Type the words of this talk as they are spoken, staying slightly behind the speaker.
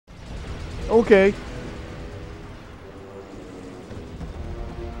Okay.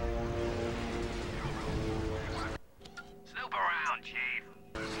 Snoop around, Chief.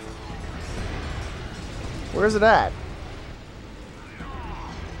 Where's it at?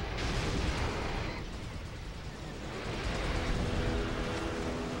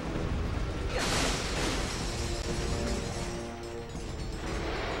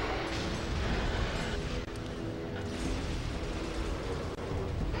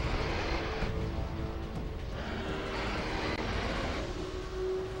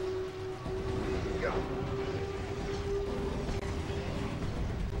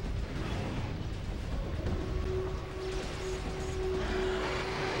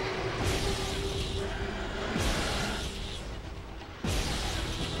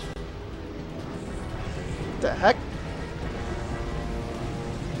 The heck?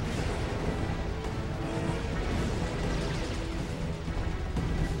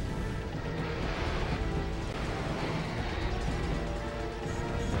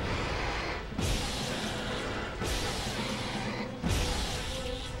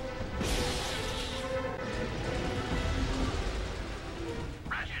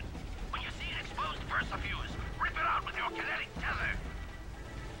 Ratchet, when you see an exposed burst fuse, rip it out with your kinetic tether.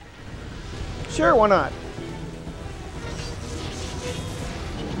 Sure, why not?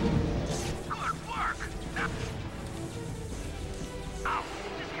 Good work. Now, now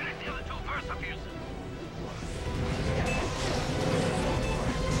disconnect the other two burst fuses.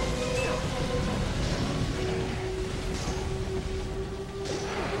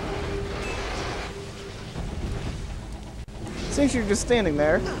 Since you're just standing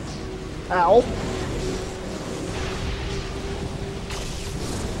there. Ow.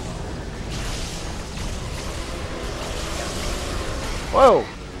 Whoa.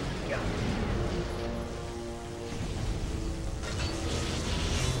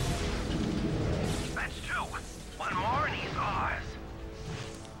 That's two. One more and he's ours.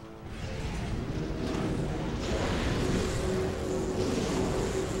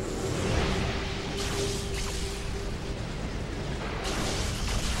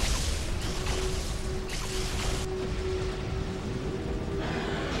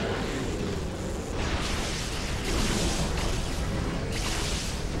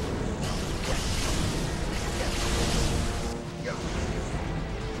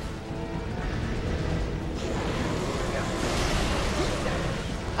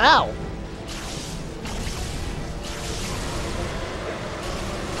 Ow.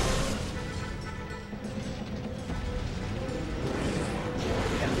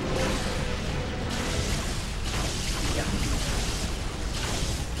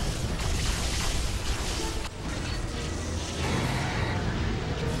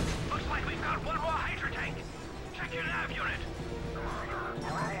 Looks like we've got one more hydro tank. Check your nav unit. The rebels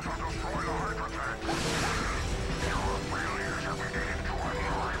have destroyed the hydro tank. Your failures have begun to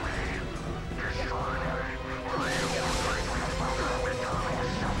annihilate me. Destroy me, or you will face the fire of eternal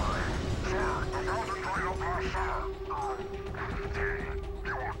suffering. Sir, the concentrate up last summer. Then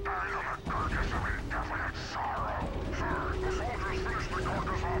you will die on a carcass of indefinite sorrow. Sir, the soldiers finished the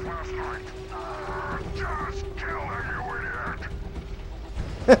carcass off last night. Just kill him, you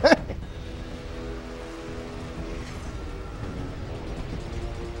idiot!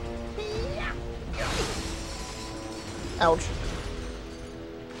 Ouch.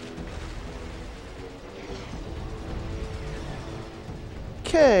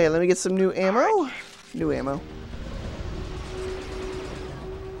 Okay, let me get some new ammo. New ammo.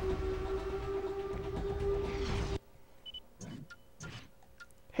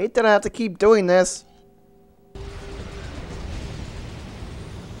 Hate that I have to keep doing this.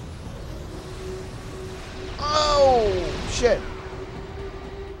 Oh, shit.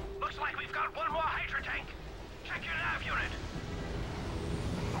 Looks like we've got one more hydro tank. Check your nav unit.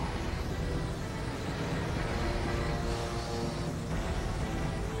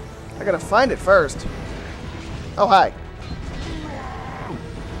 I gotta find it first. Oh, hi.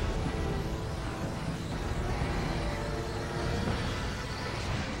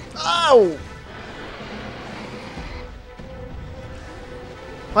 Oh!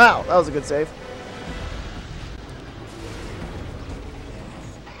 Wow, that was a good save.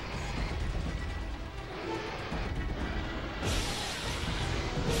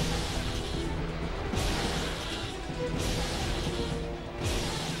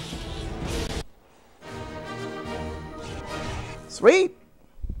 Sweet!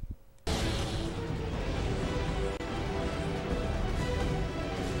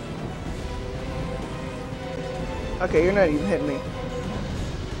 Okay, you're not even hitting me.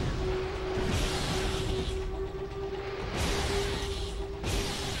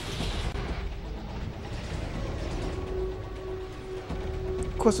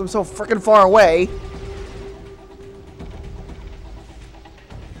 course, I'm so freaking far away.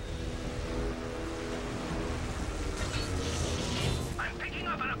 I'm picking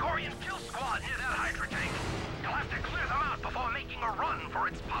up an Agorian kill squad near that Hydra tank. You'll have to clear them out before making a run for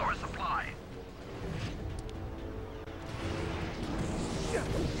its power supply.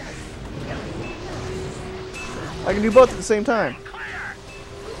 I can do both at the same time. Clear!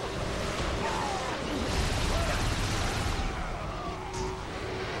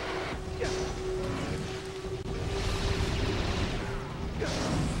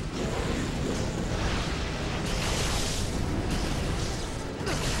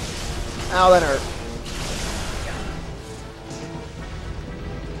 Ow, that hurt.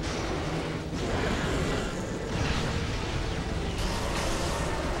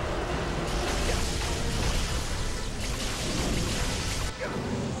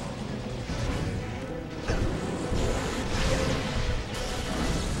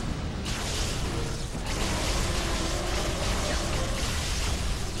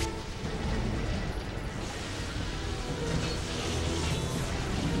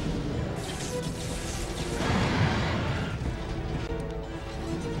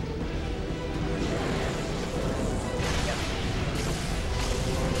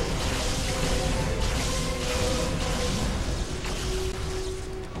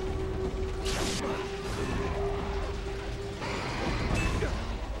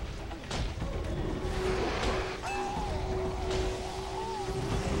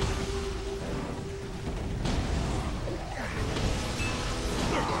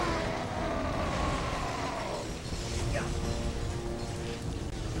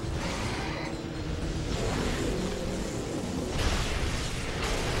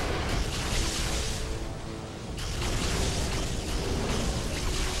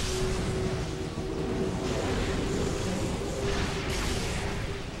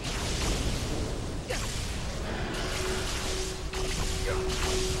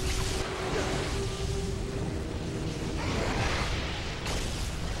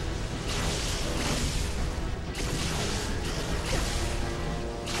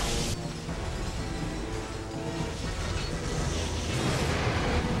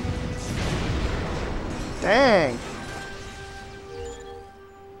 Dang.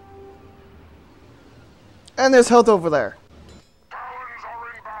 And there's health over there. Talons are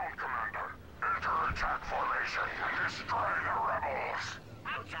inbound, Commander. Enter attack formation and destroy the rebels.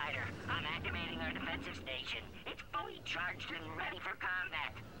 Outsider, I'm activating our defensive station. It's fully charged and ready for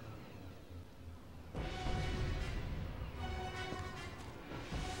combat.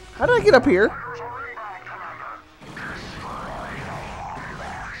 How did I get up here? Fighters are inbound, Commander. Destroy all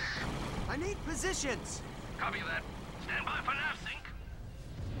this. I need positions. Copy that. Stand by for nav sync.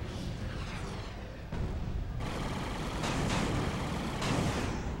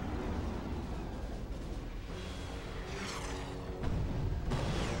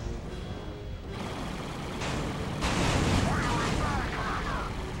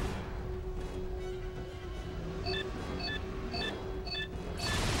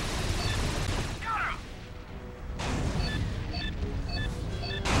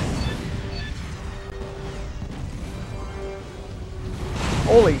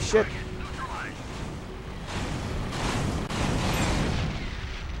 Holy shit.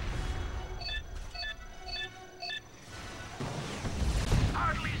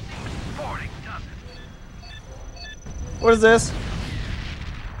 Hardly seems sporting, does it? What is this?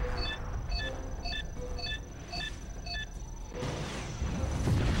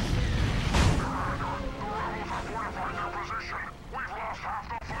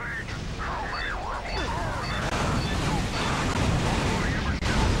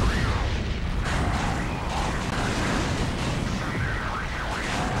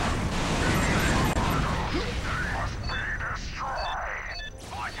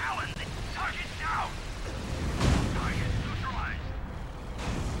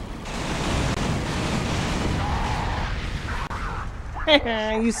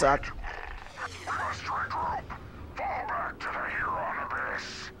 You suck. Strike group, fall back to the Huron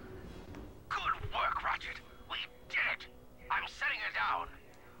abyss. Good work, Ratchet. We did it. I'm setting it down.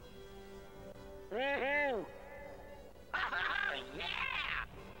 Woohoo! Oh, yeah!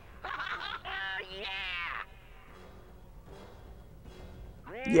 Oh,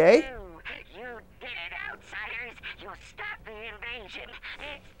 yeah! Yay? You did it, outsiders! You stopped the invasion!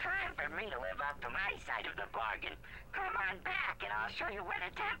 It's time for me to live up to my side of the bargain. Come on back and I'll show you where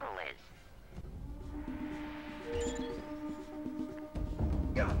the temple is.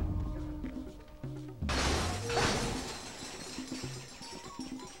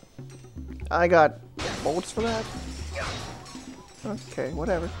 I got bolts for that? Okay,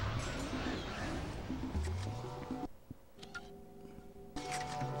 whatever.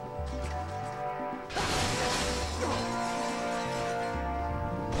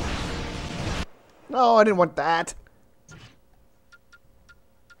 No, I didn't want that.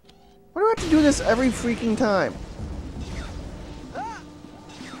 Why do I have to do this every freaking time?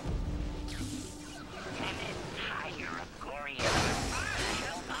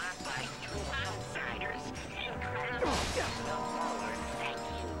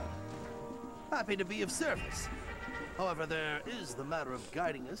 Happy to be of service. However, there is the matter of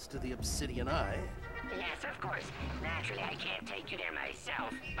guiding us to the Obsidian Eye. Yes, of course. Naturally, I can't take you there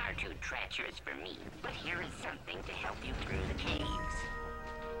myself. Far too treacherous for me. But here is something to help you through the caves.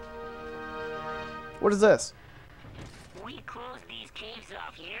 What is this? We closed these caves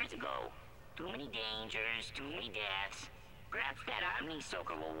off years ago. Too many dangers, too many deaths. Perhaps that Omni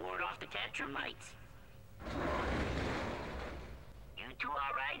Soaker will ward off the Tetramites. You two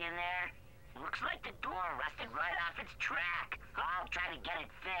all right in there? Looks like the door rusted right off its track. I'll try to get it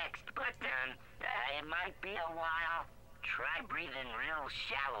fixed, but it might be a while. Try breathing real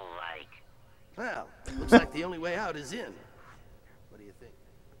shallow-like. Well, looks like the only way out is in. What do you think?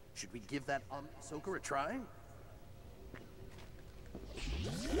 Should we give that Omni Soaker a try?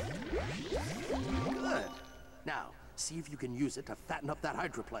 Good. Now, see if you can use it to fatten up that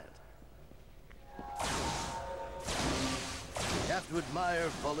Hydra plant. You have to admire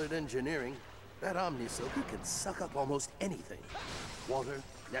Bullard engineering. That Omni Soaker can suck up almost anything. Water,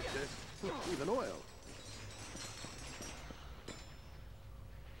 nectar, even oil.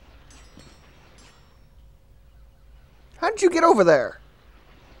 How did you get over there?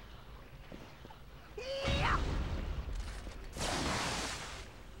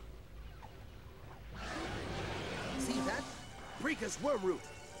 See that? Brika's wormroot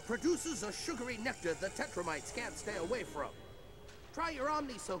produces a sugary nectar the Tetramites can't stay away from. Try your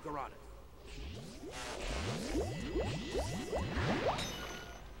Omni Soaker on it.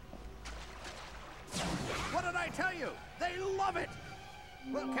 What did I tell you? They love it!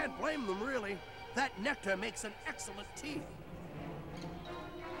 Well, can't blame them, really. That nectar makes an excellent tea.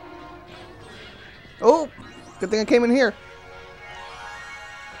 Oh, good thing I came in here.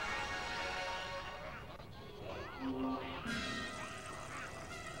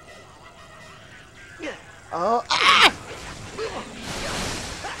 Oh, ah!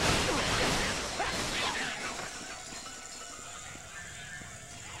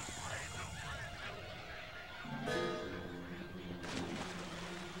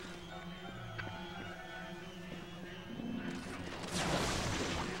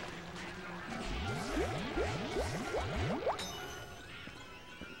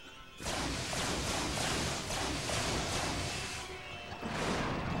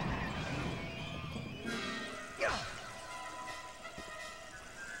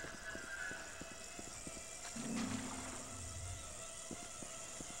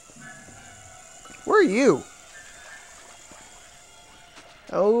 Where are you?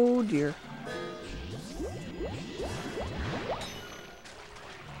 Oh dear.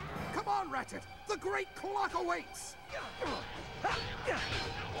 Come on, Ratchet! The great clock awaits!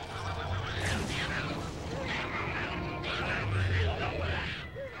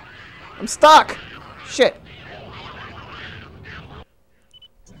 I'm stuck! Shit.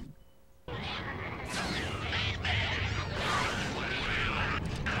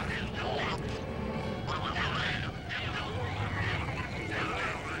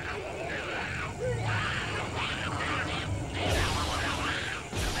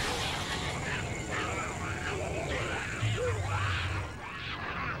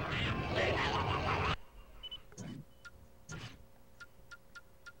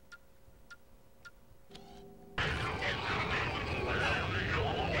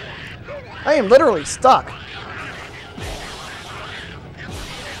 I am literally stuck.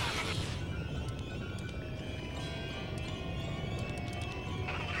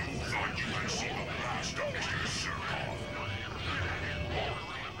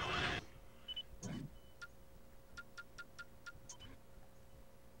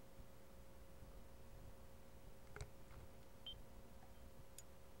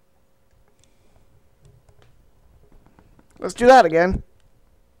 Let's do that again.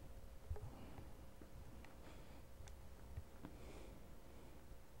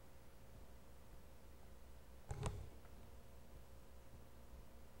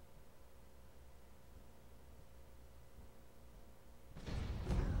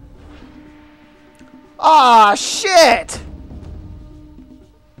 Ah, shit!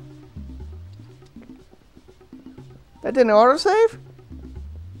 That didn't autosave?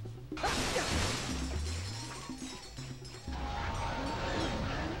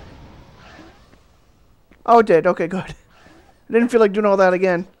 Oh, it did. Okay, good. I didn't feel like doing all that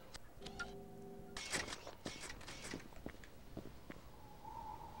again.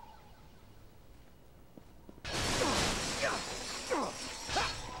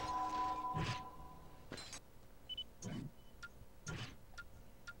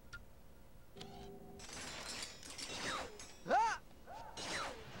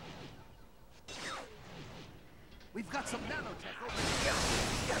 We've got some nanotech over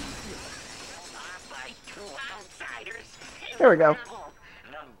By two outsiders. There we go.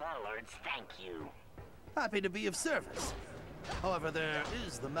 The Bullards, thank you. Happy to be of service. However, there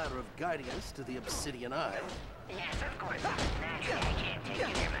is the matter of guiding us to the Obsidian Eye. Yes, of course. Naturally, I can't take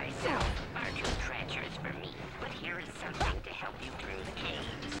you there myself. Far too treacherous for me. But here is something to help you through the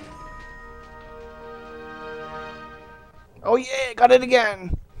caves. Oh yeah, got it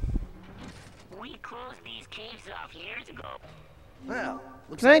again. We closed these caves off years ago. Well,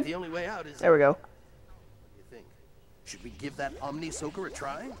 looks Can I- like the only way out is... There we go. What do you think? Should we give that Omni Soaker a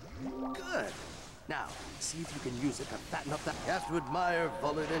try? Good. Now, see if you can use it to fatten up that... You have to admire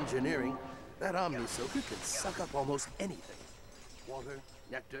Bullard engineering. That Omni Soaker can suck up almost anything. Water,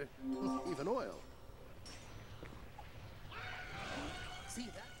 nectar, even oil. See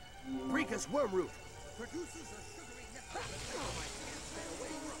that? Brika's worm root produces a sugary nectar that Megamites can't stay away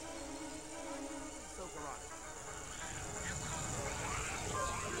from. Soaker on it.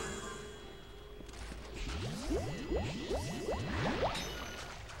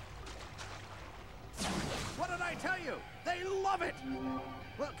 What did I tell you? They love it!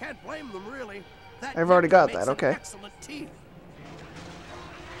 Well, can't blame them, really. That I've already nectar got makes that, an okay. Excellent tea.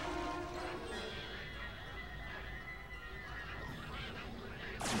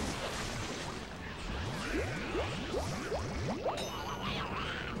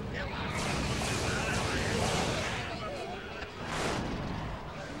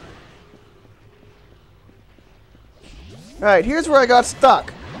 Alright, here's where I got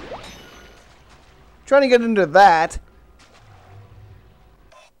stuck. Trying to get into that.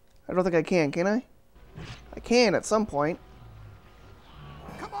 I don't think I can I? I can at some point.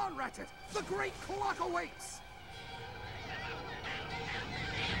 Come on, Ratchet! The great clock awaits!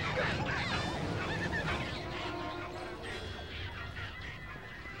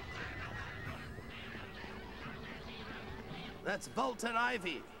 That's Volton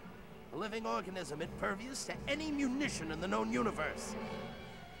Ivy, a living organism impervious to any munition in the known universe.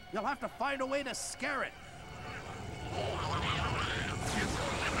 You'll have to find a way to scare it.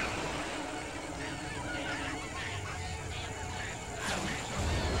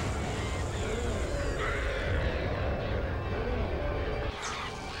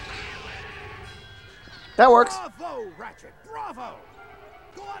 That works. Bravo, Ratchet! Bravo!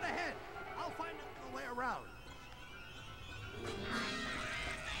 Go on ahead. I'll find a way around.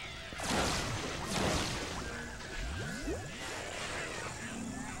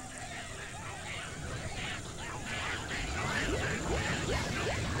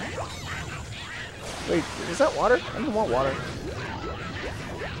 Wait, is that water? I don't want water.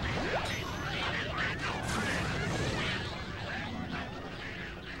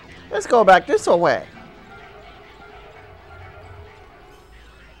 Let's go back this way.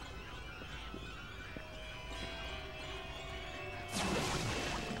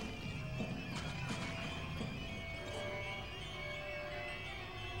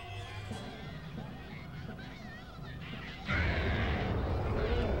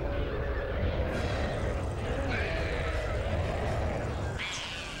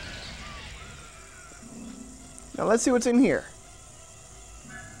 Now let's see what's in here.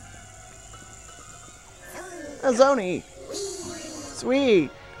 A Zoni.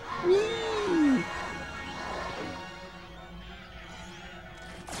 Sweet. Whee.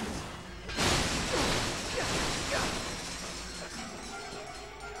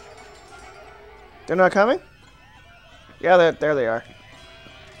 They're not coming? Yeah, there they are.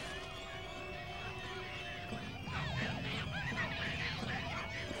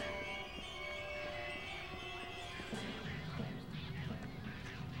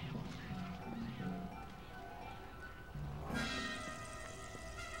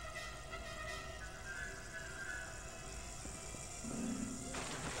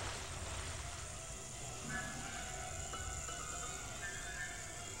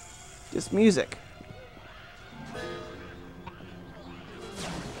 Just music.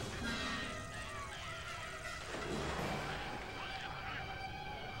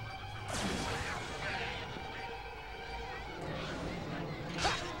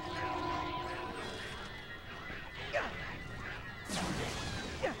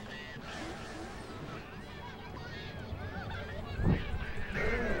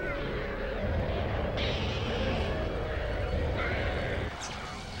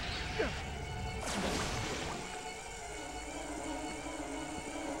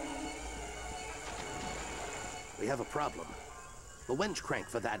 We have a problem. The winch crank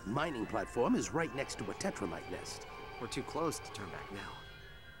for that mining platform is right next to a tetramite nest. We're too close to turn back now.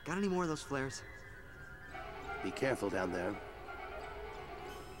 Got any more of those flares? Be careful down there.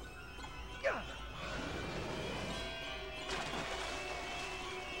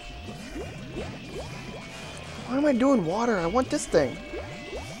 Why am I doing water? I want this thing.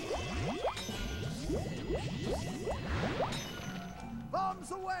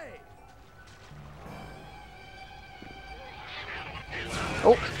 Bombs away!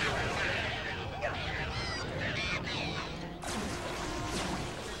 Oh.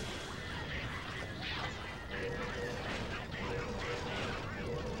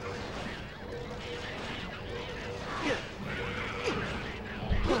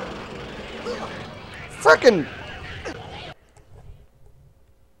 Frickin'!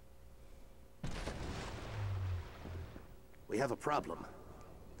 We have a problem.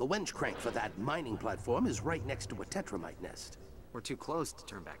 The winch crank for that mining platform is right next to a tetramite nest. We're too close to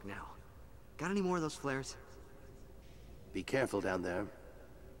turn back now. Got any more of those flares? Be careful down there.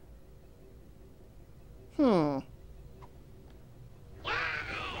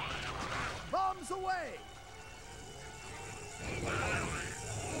 Bombs away!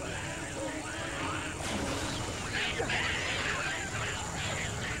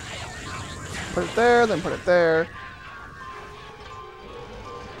 Put it there, then put it there.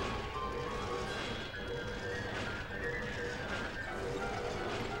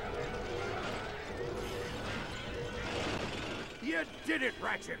 You did it,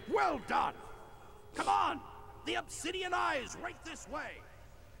 Ratchet! Well done! Come on! The obsidian eye is right this way!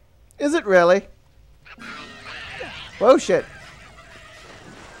 Is it really? Whoa, shit.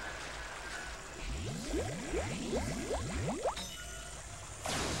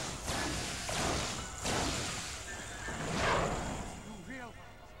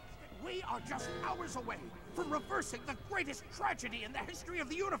 We are just hours away from reversing the greatest tragedy in the history of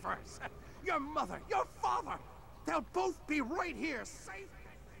the universe. Your mother, your father, they'll both be right here, safe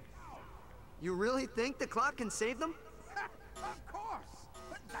and sound. You really think the clock can save them? Of course!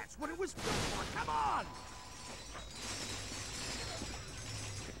 That's what it was built for, come on!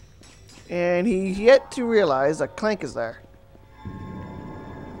 And he's yet to realize that Clank is there.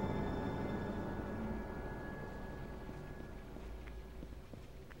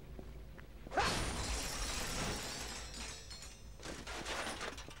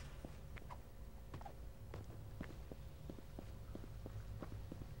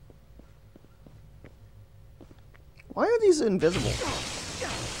 Why are these invisible?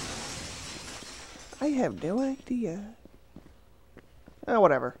 I have no idea. Oh,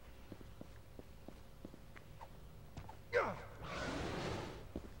 whatever.